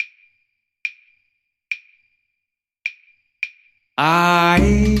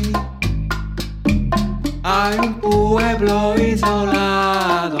Ahí hay un pueblo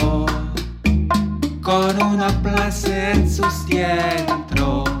isolado con una plaza en su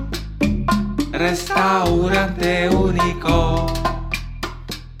centro, restaurante único,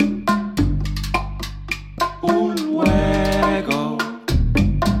 un juego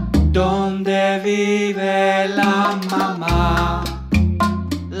donde vive la mamá,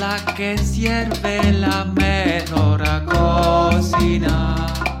 la que sirve la mejor cocina.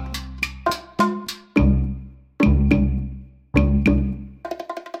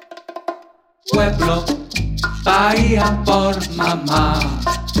 Pueblo, bahía por mamá.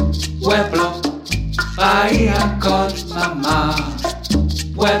 Pueblo, bahía con mamá.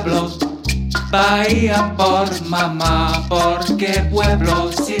 Pueblo, bahía por mamá. Porque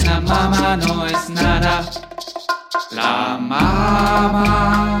pueblo sin la mamá no es nada. La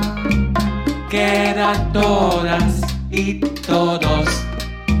mamá queda todas y todos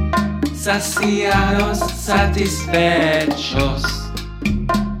saciados, satisfechos,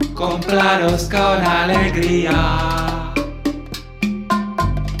 comprados con alegría.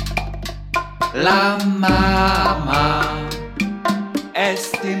 La mamá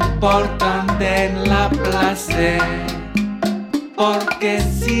es importante en la plaza, porque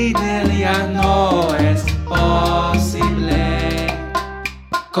sin ella no es posible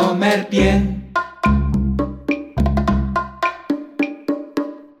comer bien.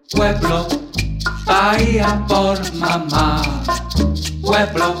 Pueblo, bahía por mamá.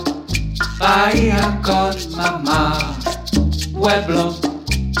 Pueblo, bahía con mamá. Pueblo,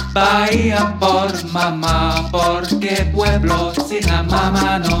 bahía por mamá. Porque pueblo sin la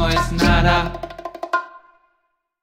mamá no es nada.